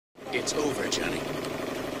It's over, Johnny.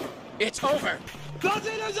 It's over!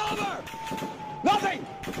 Nothing is over! Nothing!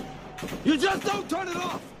 You just don't turn it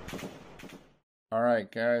off! Alright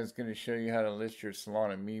guys, going to show you how to list your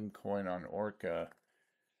Solana Memecoin on Orca.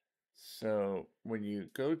 So when you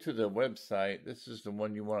go to the website, this is the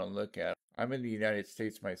one you want to look at. I'm in the United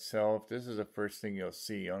States myself. This is the first thing you'll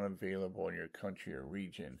see, unavailable in your country or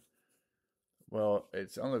region. Well,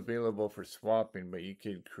 it's unavailable for swapping, but you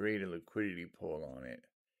can create a liquidity pool on it.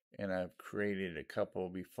 And I've created a couple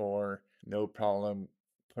before. No problem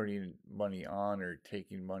putting money on or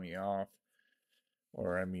taking money off.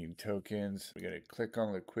 Or I mean tokens. We're going to click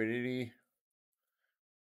on liquidity.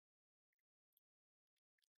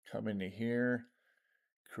 Come into here.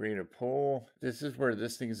 Create a pool. This is where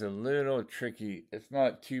this thing is a little tricky. It's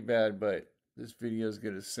not too bad, but this video is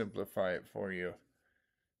going to simplify it for you.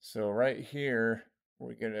 So right here,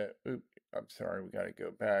 we're going to, I'm sorry, we got to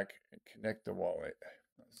go back and connect the wallet.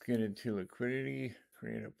 Let's get into liquidity,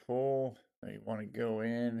 create a pool. Now you want to go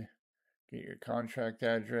in, get your contract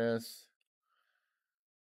address.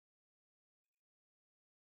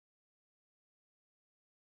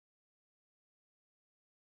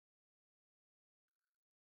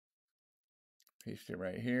 Paste it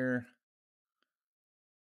right here.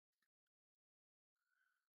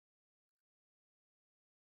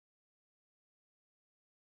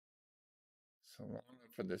 Solana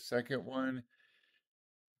for the second one.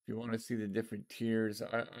 If you want to see the different tiers,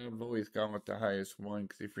 I've always gone with the highest one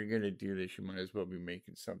because if you're going to do this, you might as well be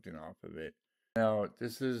making something off of it. Now,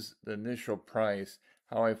 this is the initial price.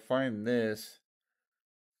 How I find this,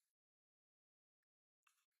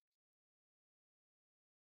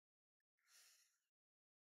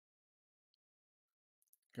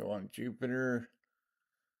 go on Jupiter.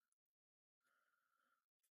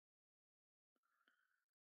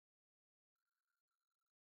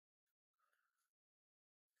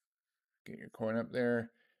 Get your coin up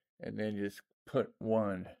there, and then just put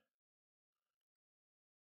 1.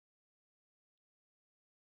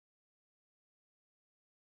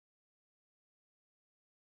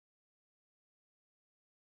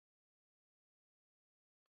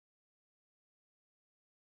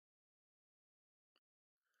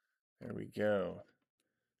 There we go.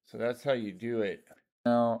 So that's how you do it.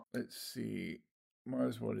 Now, let's see. Might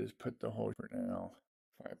as well just put the whole for now.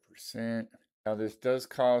 5%. Now, this does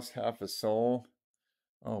cost half a sol.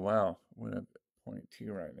 Oh, wow. Went up 0.2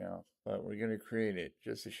 right now. But we're going to create it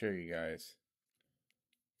just to show you guys.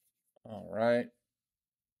 All right.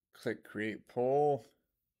 Click Create Pool.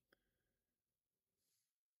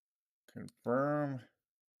 Confirm.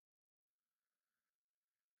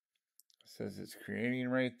 It says it's creating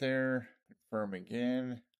right there. Confirm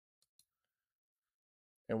again.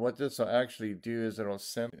 And what this will actually do is it'll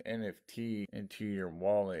send an NFT into your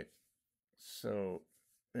wallet. So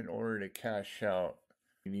in order to cash out,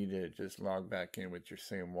 you need to just log back in with your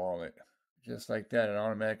same wallet. Just like that, it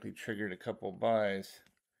automatically triggered a couple buys.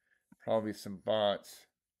 Probably some bots.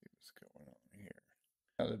 What's going on here?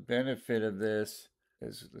 Now the benefit of this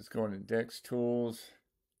is, let's go into Dex Tools.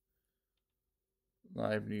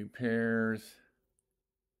 Live new pairs.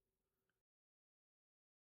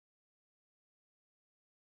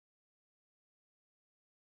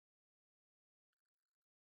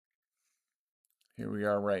 Here we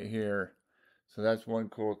are right here. So that's one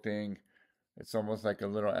cool thing. It's almost like a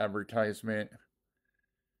little advertisement.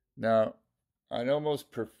 Now, I'd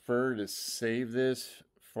almost prefer to save this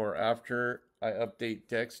for after I update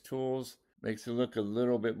Dex Tools. Makes it look a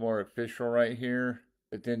little bit more official right here.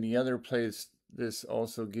 But then the other place this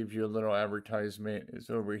also gives you a little advertisement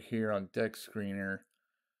is over here on Dex Screener.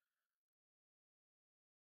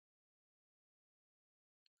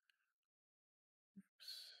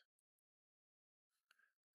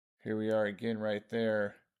 Here we are again right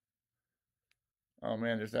there. Oh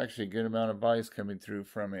man, there's actually a good amount of buys coming through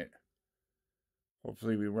from it.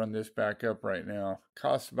 Hopefully we run this back up right now.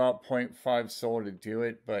 Costs about 0.5 sol to do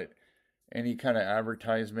it, but any kind of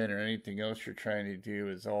advertisement or anything else you're trying to do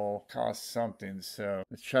is all cost something. So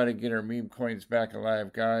let's try to get our meme coins back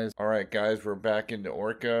alive, guys. All right, guys, we're back into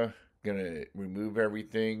Orca. Gonna remove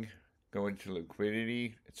everything, go into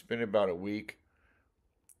liquidity. It's been about a week.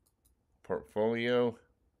 Portfolio.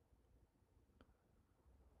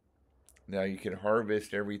 Now you can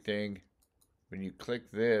harvest everything. When you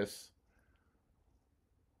click this,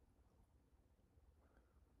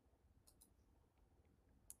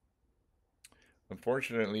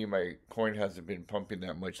 unfortunately my coin hasn't been pumping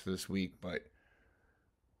that much this week, but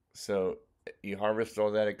so you harvest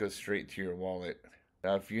all that, it goes straight to your wallet.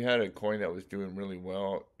 Now if you had a coin that was doing really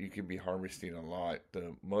well, you could be harvesting a lot.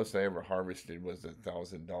 The most I ever harvested was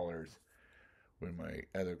 $1,000, when my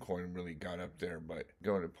other coin really got up there. But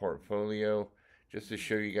go into portfolio just to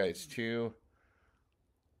show you guys too.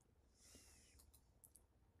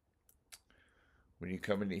 When you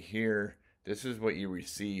come into here, this is what you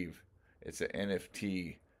receive. It's an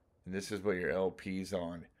NFT, and this is what your LP's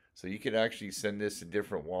on. So you could actually send this to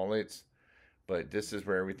different wallets, but this is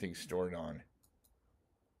where everything's stored on.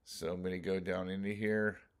 So I'm going to go down into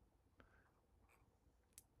here.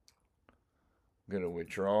 I'm going to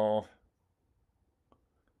withdraw.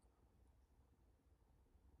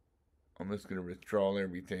 I'm just going to withdraw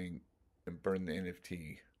everything and burn the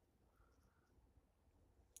NFT.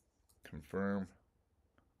 Confirm.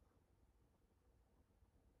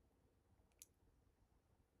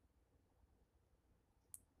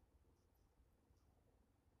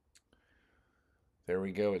 There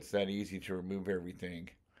we go. It's that easy to remove everything.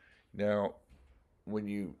 Now, when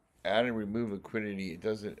you add and remove liquidity, it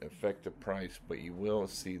doesn't affect the price, but you will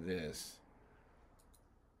see this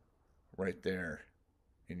right there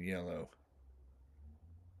in yellow.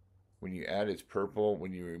 When you add, it's purple.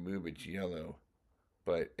 When you remove, it's yellow.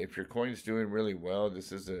 But if your coin's doing really well,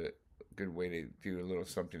 this is a good way to do a little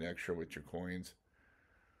something extra with your coins.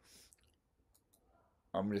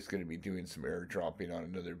 I'm just going to be doing some airdropping on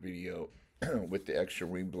another video with the extra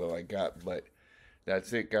reblow I got. But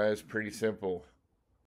that's it, guys. Pretty simple.